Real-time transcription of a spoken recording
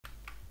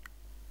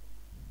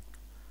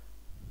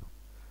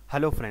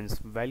Hello friends,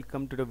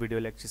 welcome to the video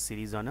lecture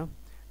series on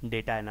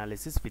data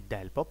analysis with the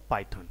help of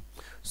Python.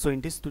 So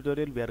in this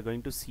tutorial we are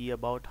going to see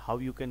about how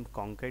you can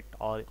concate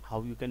or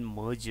how you can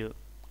merge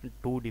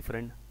two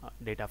different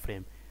data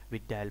frame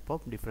with the help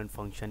of different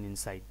function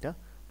inside the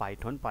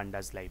Python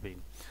Pandas library.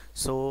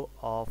 So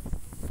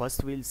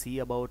first we'll see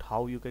about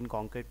how you can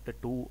concate the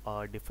two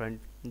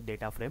different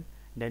data frame.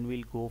 Then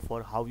we'll go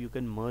for how you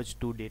can merge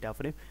two data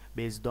frame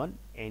based on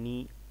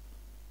any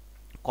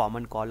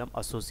common column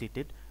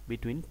associated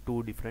between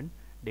two different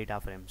data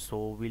frames.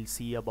 So we'll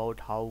see about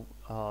how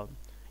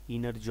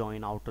inner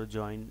join, outer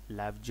join,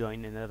 left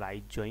join and a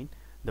right join,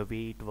 the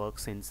way it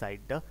works inside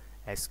the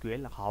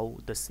SQL, how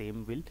the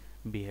same will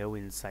behave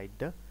inside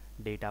the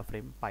data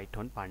frame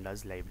Python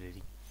Pandas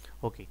library.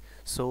 Okay,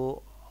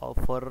 so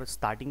for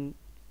starting,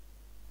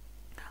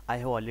 I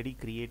have already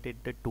created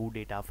the two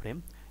data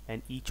frame,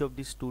 and each of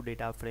these two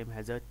data frame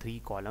has a three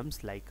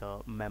columns like a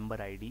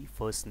member ID,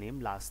 first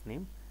name, last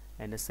name,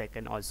 and a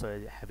second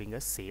also having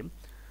a same.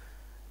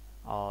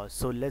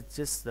 So let's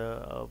just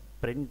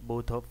print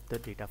both of the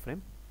data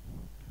frame.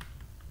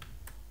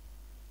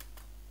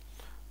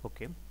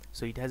 Okay,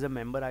 so it has a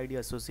member ID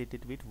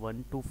associated with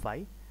 1 to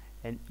 5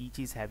 and each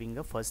is having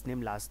a first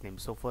name, last name.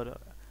 So for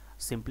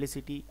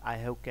simplicity I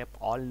have kept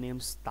all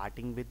names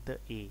starting with the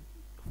A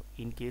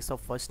in case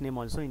of first name,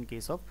 also in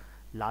case of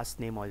last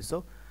name,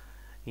 also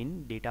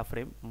in data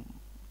frame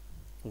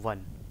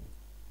 1.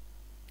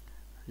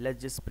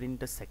 Let's just print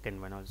the second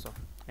one also,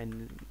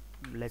 and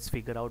let's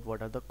figure out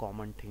what are the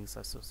common things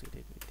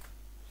associated with it.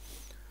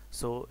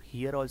 So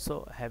here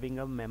also having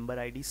a member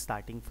ID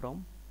starting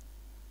from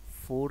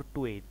 4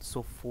 to 8.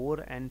 So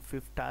 4 and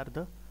 5th are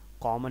the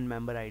common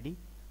member ID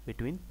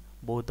between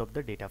both of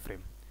the data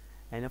frame,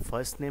 and a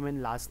first name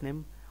and last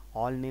name,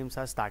 all names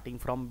are starting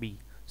from B.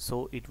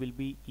 So it will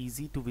be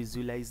easy to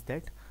visualize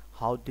that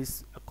how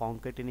this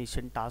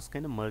concatenation task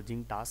and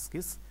merging task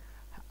is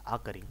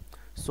occurring.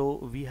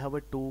 So we have a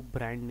two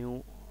brand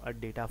new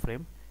data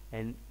frame,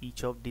 and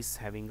each of these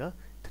having a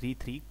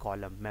 3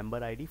 column,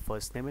 member ID,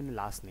 first name and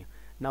last name.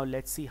 Now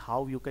let's see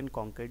how you can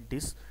concate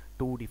these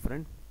two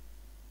different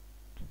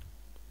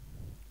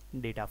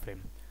data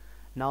frame.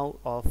 Now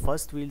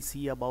first we'll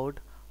see about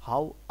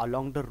how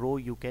along the row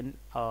you can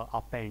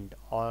append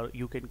or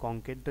you can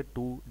concate the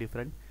two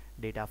different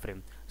data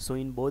frame. So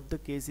in both the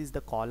cases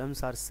the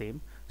columns are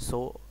same,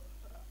 so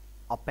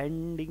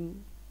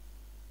appending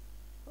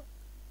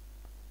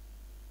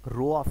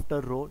row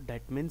after row,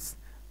 that means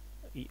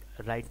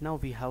right now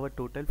we have a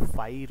total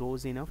 5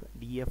 rows in a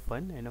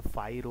df1 and a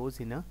 5 rows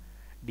in a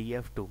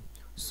df2.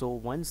 So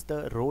once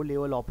the row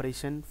level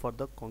operation for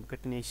the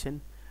concatenation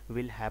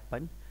will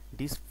happen,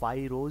 these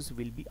 5 rows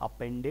will be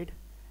appended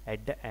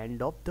at the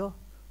end of the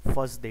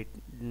first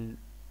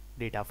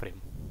data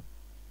frame.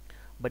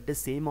 But the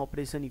same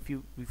operation if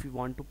you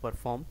want to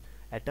perform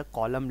at a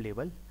column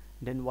level,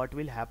 then what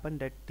will happen,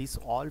 that this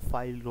all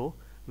 5 row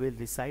will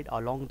reside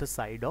along the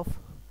side of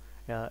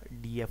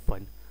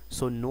df1.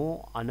 So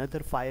no another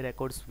 5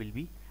 records will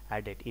be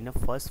added. In a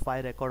first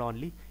 5 record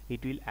only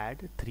it will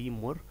add 3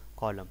 more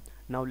column.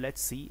 Now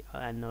let's see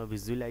and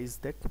visualize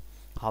that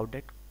how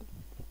that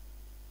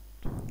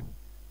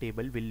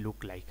table will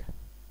look like.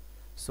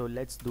 So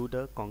let's do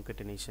the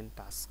concatenation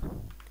task.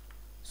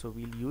 So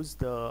we'll use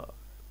the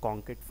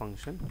concate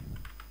function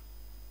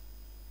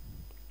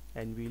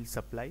and we'll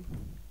supply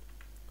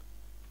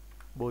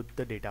both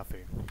the data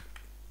frame.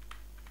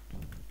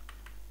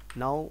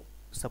 Now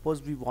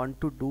suppose we want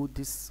to do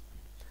this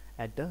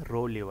at the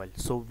row level,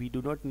 so we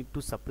do not need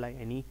to supply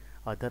any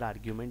other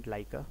argument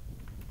like a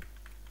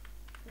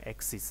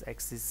axis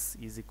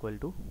is equal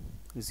to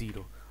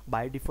 0.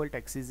 By default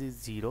axis is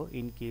 0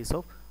 in case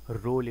of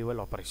row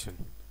level operation.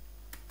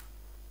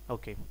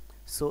 Okay,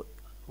 so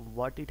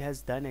what it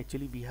has done,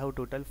 actually we have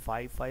total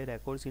 5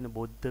 records in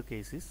both the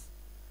cases,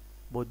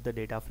 both the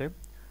data frame.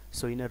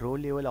 So in a row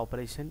level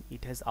operation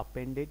it has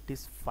appended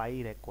these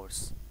 5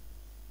 records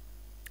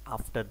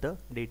after the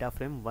data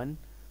frame 1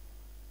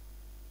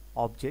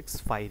 objects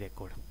 5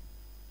 record.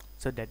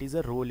 So that is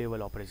a row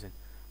level operation,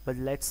 but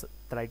let's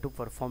try to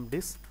perform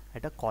this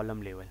at a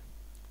column level.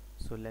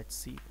 So let's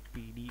see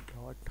pd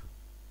dot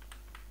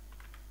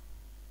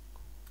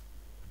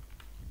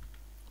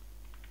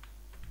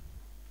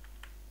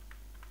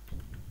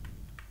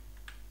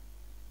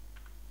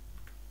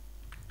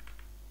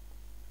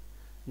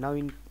now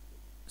in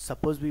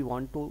suppose we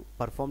want to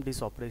perform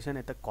this operation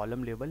at a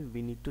column level,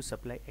 we need to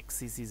supply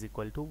axis is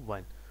equal to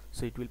 1,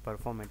 so it will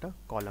perform at a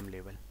column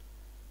level.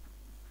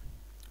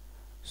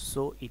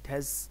 So it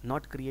has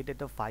not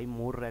created a 5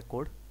 more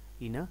record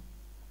in a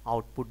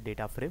output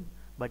data frame,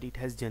 but it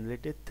has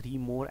generated 3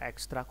 more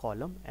extra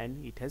column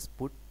and it has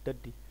put the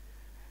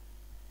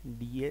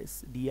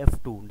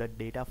df2, the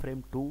data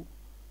frame 2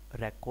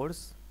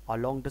 records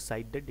along the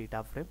side the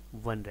data frame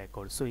 1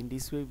 record. So in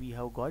this way we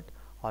have got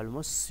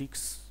almost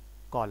 6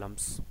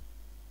 columns.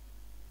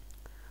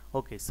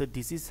 Okay, so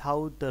this is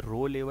how the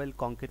row level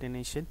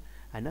concatenation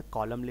and a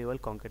column level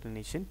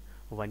concatenation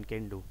one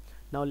can do.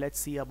 Now let's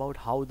see about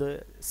how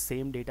the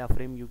same data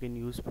frame you can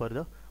use for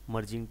the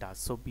merging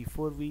task. So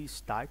before we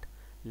start,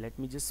 let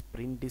me just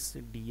print this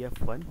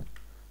df1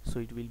 so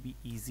it will be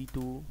easy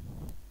to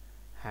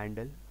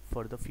handle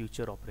for the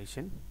future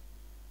operation.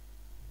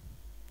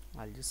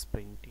 I'll just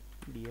print it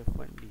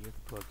df1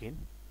 df2 again,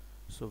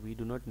 so we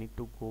do not need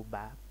to go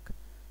back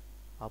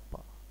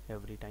up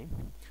every time.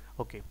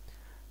 Okay,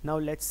 now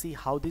let's see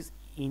how this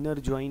inner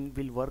join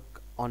will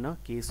work on a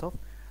case of,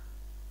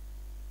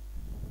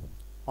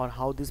 or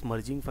how this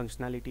merging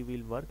functionality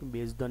will work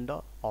based on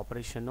the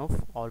operation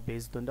of, or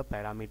based on the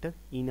parameter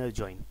inner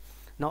join.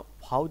 Now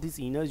how this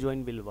inner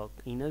join will work,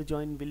 inner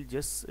join will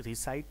just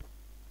recite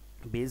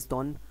based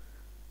on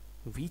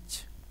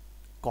which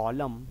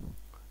column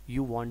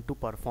you want to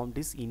perform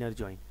this inner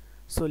join.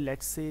 So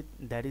let's say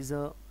there is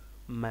a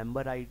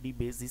member ID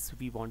basis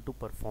we want to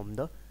perform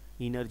the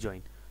inner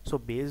join. So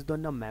based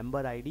on the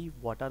member ID,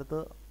 what are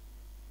the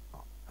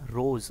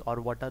rows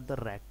or what are the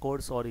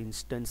records or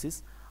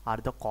instances are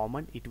the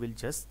common, it will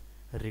just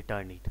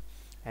return it,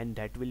 and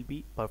that will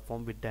be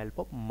performed with the help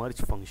of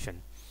merge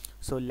function.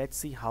 So let's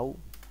see how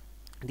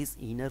this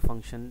inner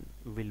function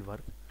will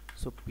work.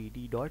 So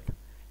pd dot,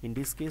 in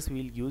this case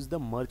we will use the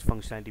merge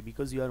functionality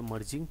because you are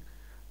merging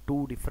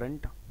two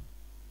different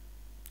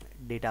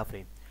data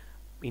frame.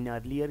 In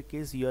earlier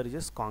case you are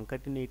just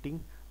concatenating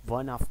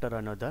one after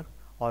another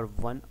or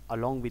one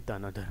along with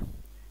another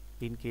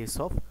in case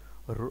of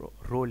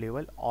row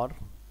level or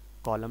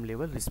column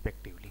level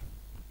respectively.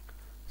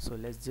 So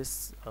let's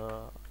just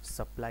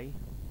supply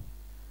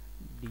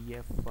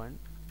df1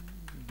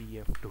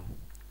 df2.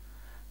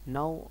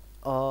 Now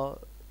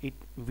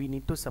we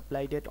need to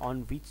supply that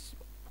on which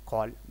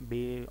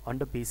on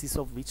the basis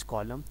of which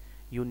column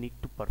you need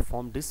to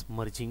perform this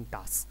merging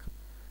task.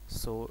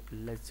 So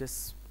let's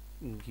just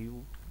give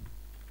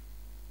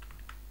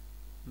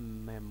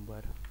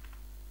member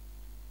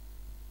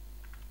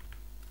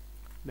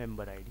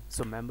ID.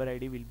 So member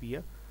ID will be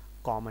a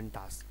common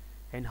task,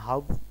 and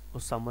how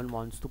someone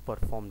wants to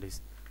perform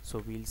this,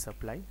 so we'll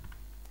supply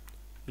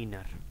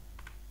inner.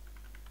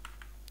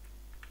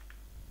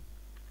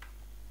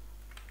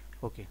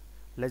 Okay,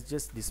 let's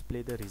just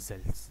display the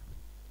results.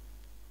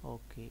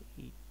 Okay,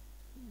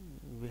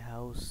 we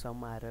have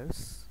some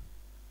errors.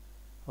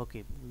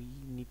 Okay,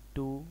 we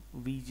do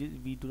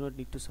not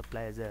need to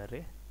supply as an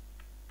array.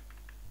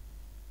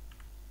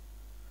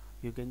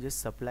 You can just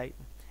supply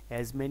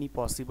as many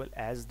possible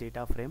as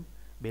data frame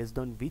based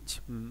on which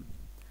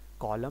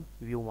column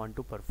you want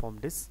to perform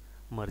this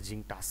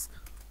merging task.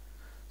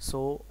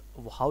 So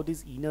how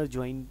this inner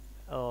join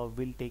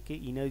will take a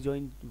inner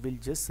join will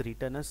just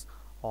return us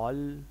all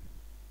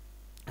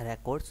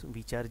records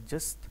which are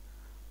just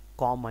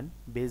common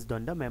based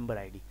on the member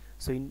ID.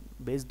 So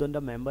based on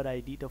the member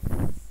ID,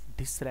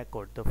 this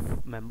record, the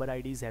member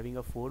ID is having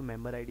a 4,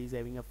 member ID is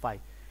having a 5,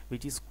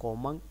 which is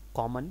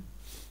common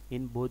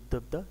in both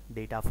of the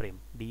data frame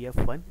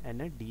df1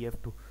 and a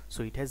df2.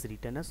 So it has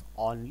written us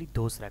only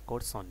those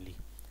records only.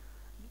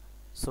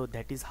 So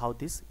that is how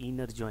this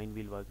inner join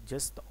will work,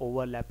 just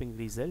overlapping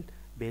result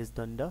based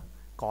on the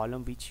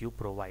column which you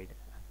provide.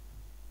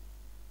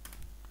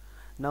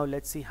 Now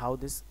let's see how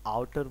this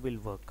outer will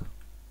work.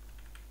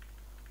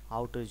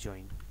 Outer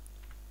join.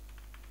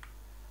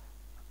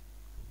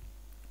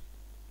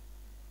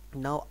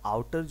 Now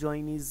outer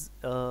join is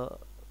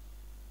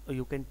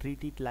you can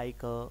treat it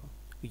like a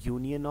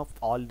union of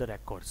all the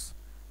records,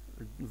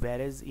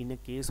 whereas in a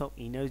case of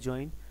inner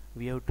join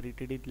we have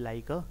treated it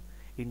like a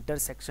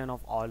intersection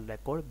of all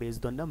record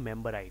based on the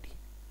member ID.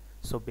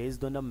 So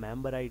based on the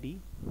member ID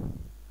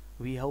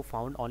we have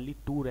found only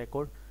 2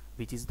 record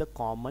which is the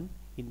common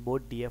in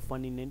both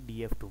df1 and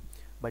df2,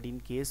 but in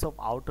case of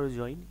outer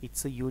join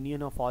it's a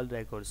union of all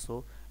records.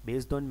 So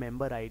based on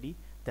member ID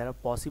there are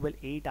possible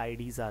 8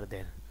 IDs are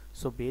there.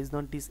 So based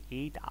on these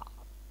 8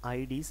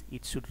 IDs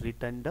it should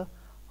return the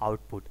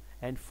output,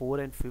 and 4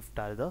 and 5th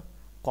are the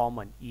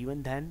common,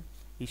 even then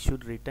it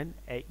should return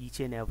each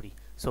and every.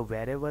 So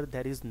wherever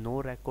there is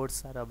no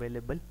records are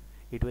available,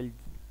 it will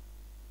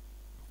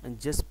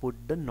just put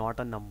the not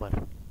a number.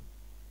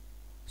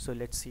 So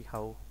let's see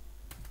how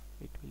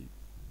it will.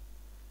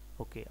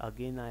 Okay,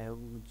 again I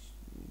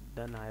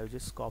have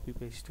just copy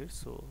pasted.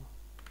 So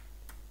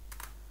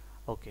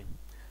okay,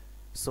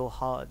 so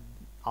how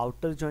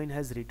outer join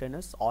has written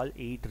us all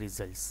 8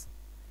 results.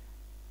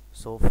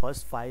 So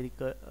first 5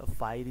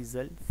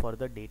 result for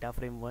the data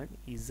frame 1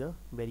 is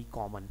very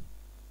common.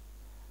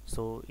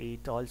 So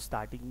it all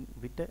starting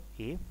with the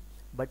A,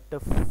 but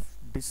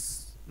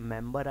this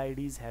member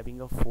ID is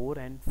having a 4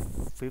 and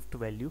 5th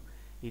value.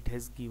 It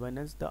has given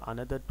us the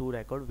another 2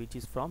 record which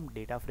is from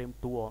data frame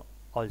 2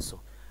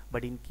 also.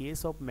 But in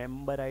case of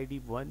member ID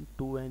 1,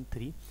 2 and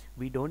 3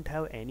 we don't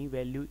have any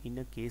value in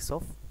a case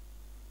of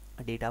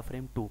data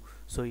frame 2.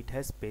 So it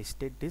has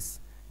pasted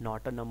this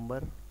not a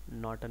number,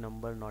 not a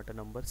number, not a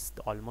number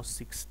almost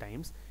 6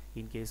 times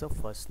in case of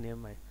first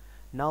name.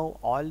 Now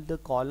all the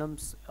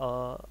columns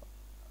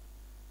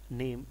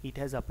name it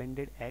has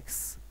appended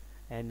X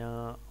and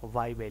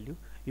Y value.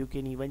 You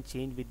can even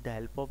change with the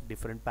help of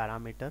different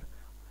parameter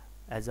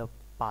as a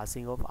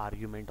passing of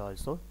argument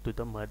also to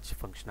the merge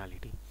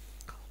functionality.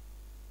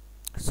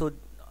 So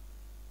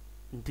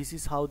this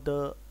is how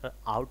the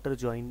outer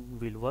join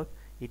will work.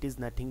 It is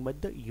nothing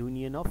but the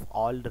union of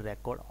all the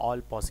record,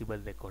 all possible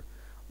record.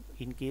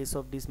 In case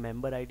of this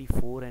member ID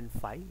 4 and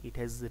 5, it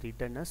has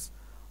written us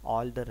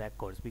all the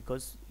records,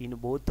 because in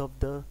both of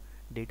the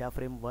data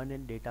frame 1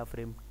 and data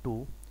frame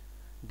 2,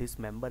 this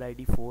member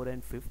ID 4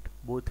 and 5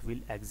 both will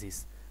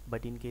exist.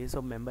 But in case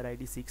of member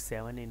ID 6,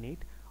 7 and 8,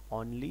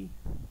 only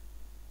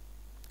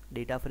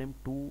data frame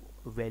 2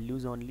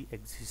 values only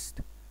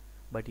exist,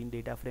 but in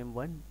data frame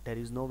 1 there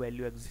is no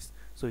value exist,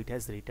 so it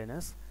has written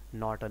as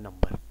not a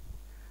number.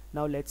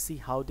 Now let's see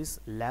how this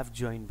left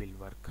join will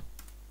work.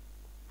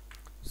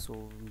 So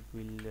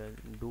we will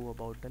do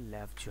about the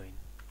left join.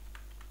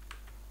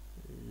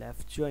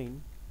 Left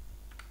join,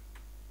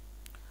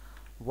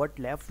 what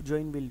left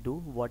join will do,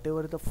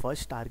 whatever the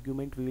first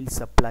argument we will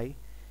supply,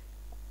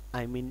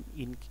 I mean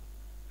in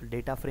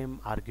data frame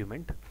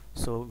argument,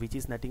 so which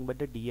is nothing but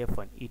the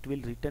df1, it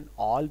will return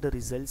all the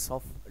results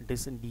of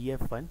this in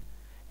df1,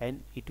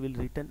 and it will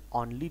return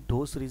only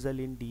those results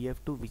in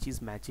df2 which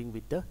is matching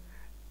with the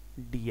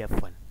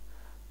df1.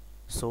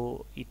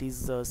 So it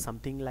is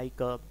something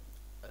like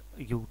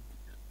you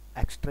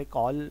extract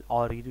all,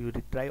 or you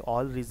retry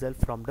all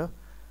results from the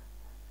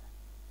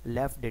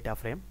left data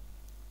frame,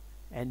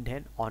 and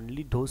then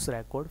only those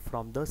record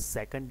from the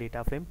second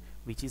data frame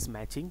which is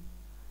matching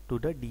to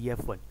the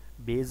df1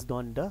 based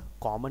on the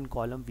common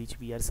column which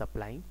we are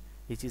supplying,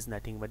 which is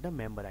nothing but the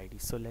member ID.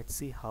 So let's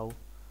see how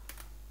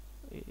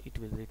it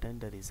will return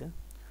the result.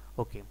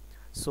 Okay,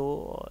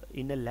 so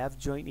in a left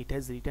join it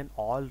has written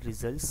all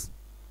results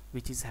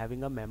which is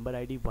having a member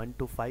ID 1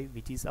 to 5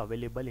 which is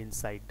available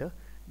inside the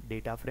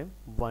data frame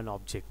 1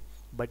 object,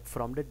 but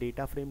from the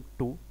data frame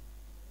 2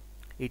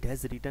 it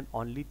has written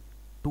only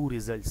 2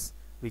 results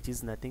which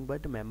is nothing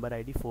but member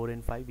ID 4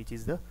 and 5 which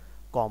is the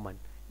common.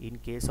 In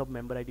case of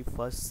member ID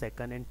first,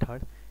 second and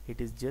third,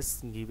 it is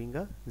just giving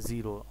a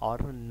 0 or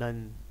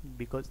none,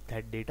 because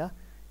that data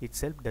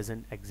itself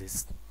doesn't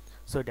exist.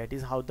 So that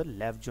is how the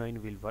left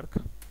join will work.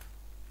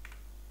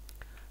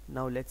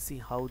 Now let's see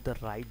how the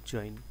right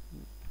join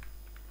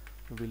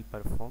will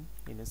perform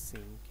in the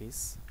same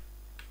case.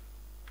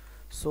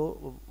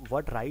 So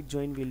what right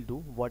join will do,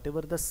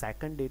 whatever the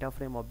second data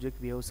frame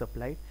object we have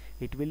supplied,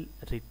 it will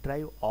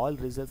retrieve all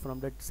results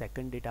from that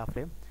second data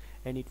frame,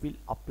 and it will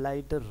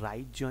apply the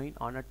right join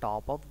on a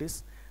top of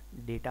this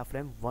data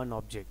frame 1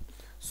 object.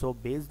 So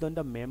based on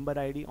the member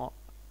ID,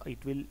 it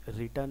will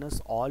return us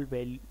all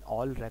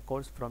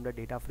records from the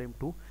data frame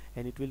 2,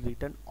 and it will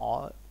return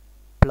all,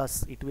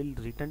 plus it will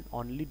return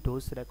only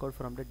those records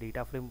from the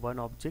data frame 1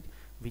 object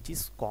which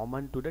is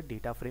common to the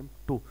data frame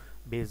 2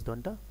 based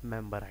on the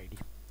member ID.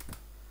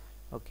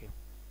 Okay,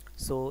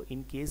 so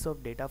in case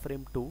of data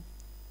frame 2,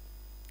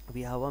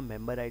 we have a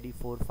member ID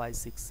 4, 5,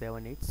 6,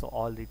 7, 8, so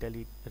all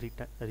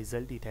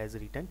result it has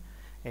written.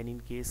 And in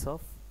case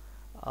of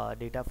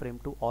data frame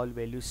 2, all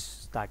values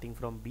starting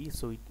from B,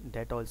 so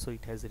that also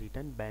it has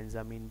written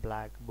Benjamin,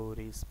 Black,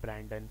 Boris,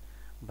 Brandon,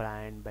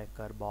 Brian,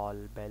 Becker, Ball,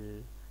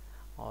 Bell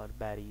or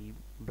Barry,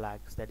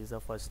 Black, that is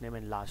the first name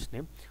and last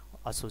name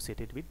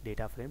associated with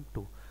data frame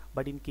 2.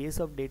 But in case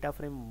of data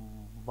frame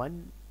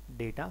 1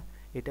 data,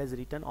 it has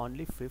written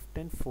only 5th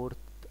and 4th,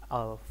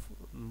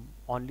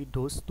 only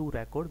those 2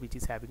 record which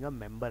is having a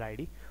member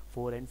ID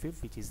 4 and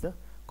 5 which is the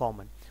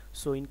common.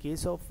 So in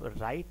case of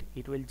right,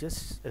 it will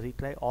just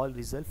retry all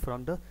result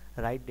from the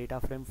right data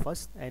frame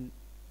first and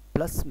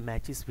plus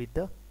matches with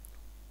the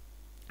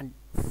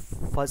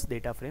first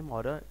data frame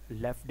or a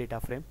left data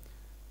frame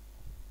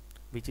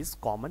which is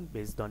common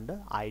based on the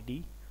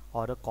ID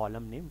or a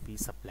column name we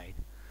supplied.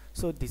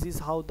 So this is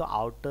how the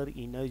outer,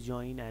 inner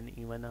join and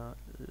even a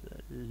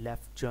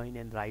left join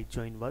and right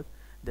join work.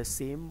 The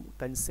same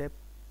concept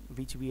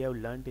which we have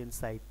learned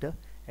inside the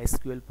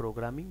SQL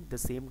programming, the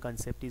same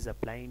concept is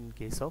applied in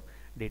case of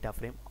data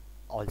frame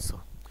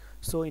also.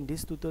 So in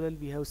this tutorial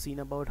we have seen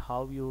about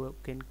how you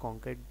can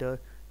concat the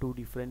 2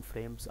 different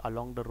frames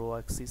along the row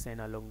axis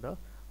and along the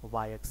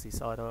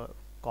y-axis or a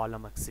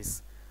column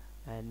axis,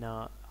 and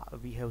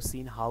we have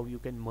seen how you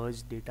can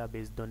merge data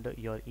based on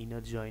your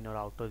inner join or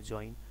outer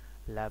join,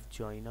 left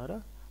join or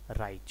a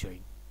right join.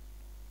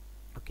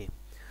 Okay,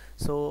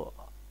 so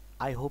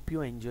I hope you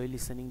enjoy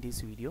listening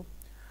this video.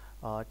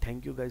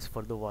 Thank you guys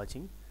for the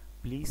watching.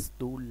 Please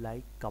do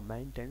like,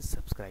 comment and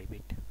subscribe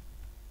it.